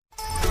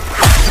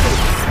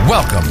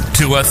Welcome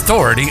to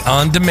Authority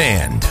on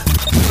Demand,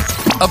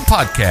 a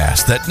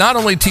podcast that not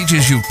only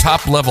teaches you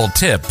top-level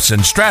tips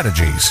and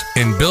strategies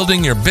in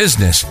building your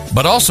business,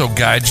 but also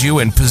guides you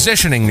in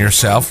positioning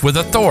yourself with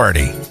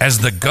authority as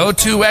the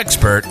go-to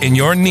expert in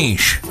your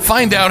niche.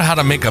 Find out how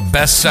to make a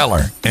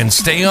bestseller and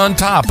stay on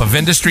top of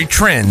industry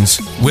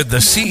trends with the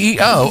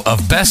CEO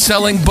of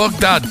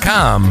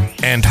BestsellingBook.com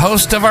and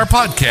host of our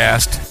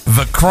podcast,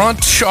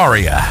 Vikrant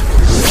Shaurya.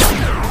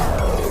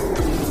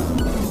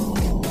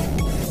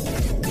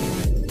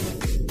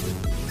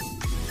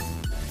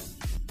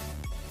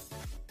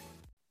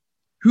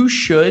 Who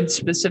should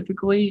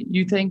specifically,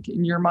 you think,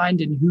 in your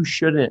mind, and who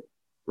shouldn't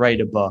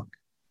write a book?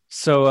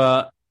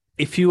 So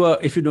if you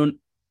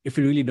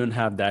really don't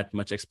have that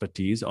much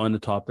expertise on the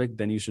topic,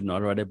 then you should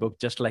not write a book,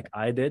 just like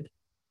I did.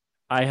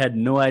 I had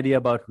no idea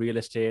about real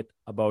estate,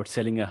 about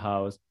selling a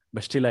house,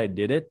 but still I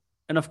did it.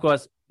 And of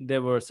course,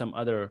 there were some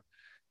other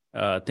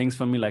things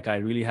for me, like I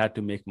really had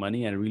to make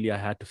money and really I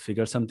had to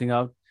figure something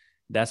out.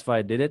 That's why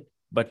I did it.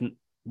 But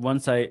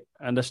once I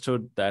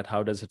understood that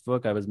how does it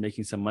work, I was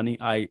making some money.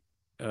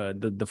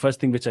 The first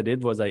thing which I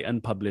did was I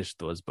unpublished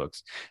those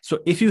books. So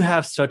if you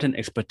have certain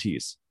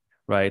expertise,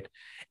 right,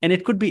 and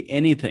it could be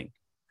anything,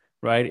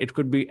 right? It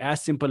could be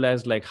as simple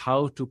as like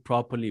how to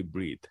properly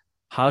breathe,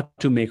 how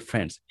to make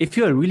friends. If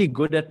you're really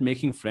good at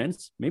making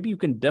friends, maybe you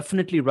can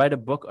definitely write a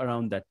book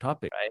around that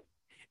topic, right?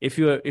 If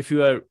you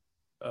are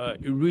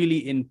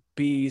really in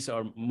peace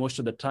or most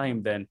of the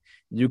time, then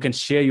you can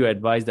share your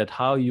advice that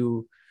how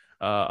you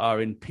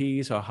are in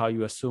peace or how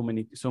you are so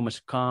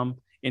much calm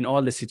in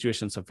all the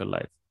situations of your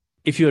life.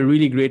 If you're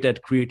really great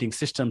at creating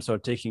systems or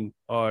doing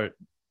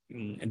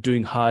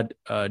hard,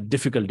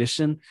 difficult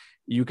decisions,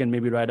 you can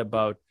maybe write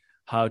about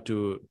how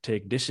to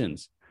take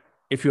decisions.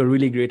 If you're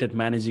really great at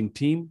managing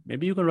team,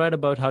 maybe you can write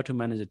about how to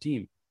manage a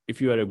team.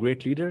 If you are a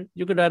great leader,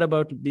 you could write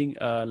about being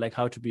like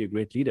how to be a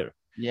great leader.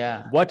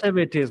 Yeah. Whatever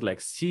it is, like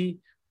see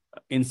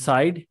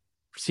inside,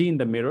 see in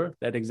the mirror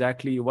that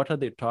exactly what are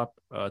the top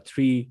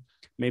three,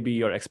 maybe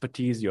your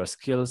expertise, your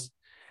skills,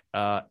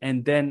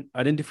 and then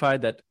identify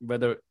that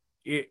whether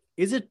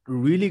is it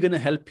really going to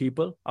help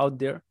people out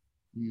there?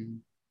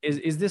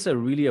 Is this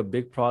really a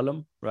big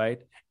problem,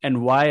 right?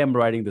 And why I'm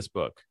writing this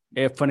book?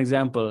 If, for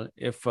example,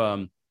 if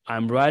I'm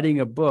writing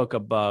a book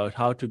about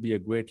how to be a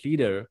great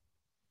leader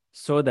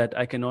so that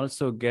I can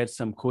also get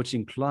some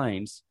coaching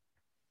clients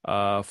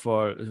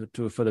for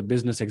the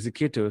business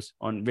executives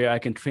on where I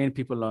can train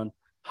people on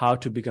how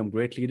to become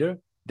great leader,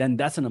 then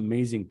that's an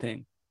amazing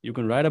thing. You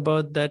can write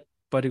about that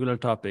particular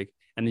topic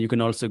and you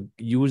can also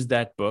use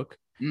that book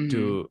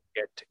to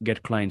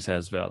get clients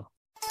as well.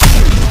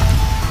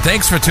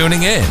 Thanks for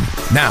tuning in.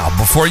 Now,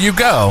 before you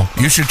go,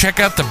 you should check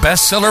out the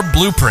Bestseller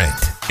Blueprint.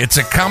 It's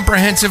a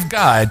comprehensive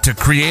guide to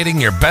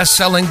creating your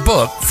best-selling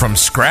book from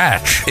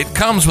scratch. It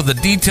comes with a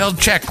detailed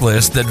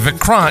checklist that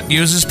Vikrant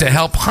uses to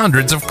help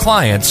hundreds of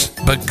clients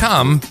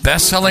become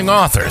best-selling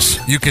authors.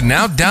 You can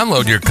now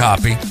download your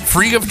copy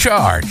free of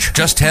charge.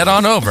 Just head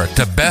on over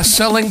to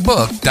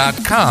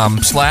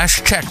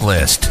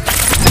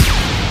bestsellingbook.com/checklist.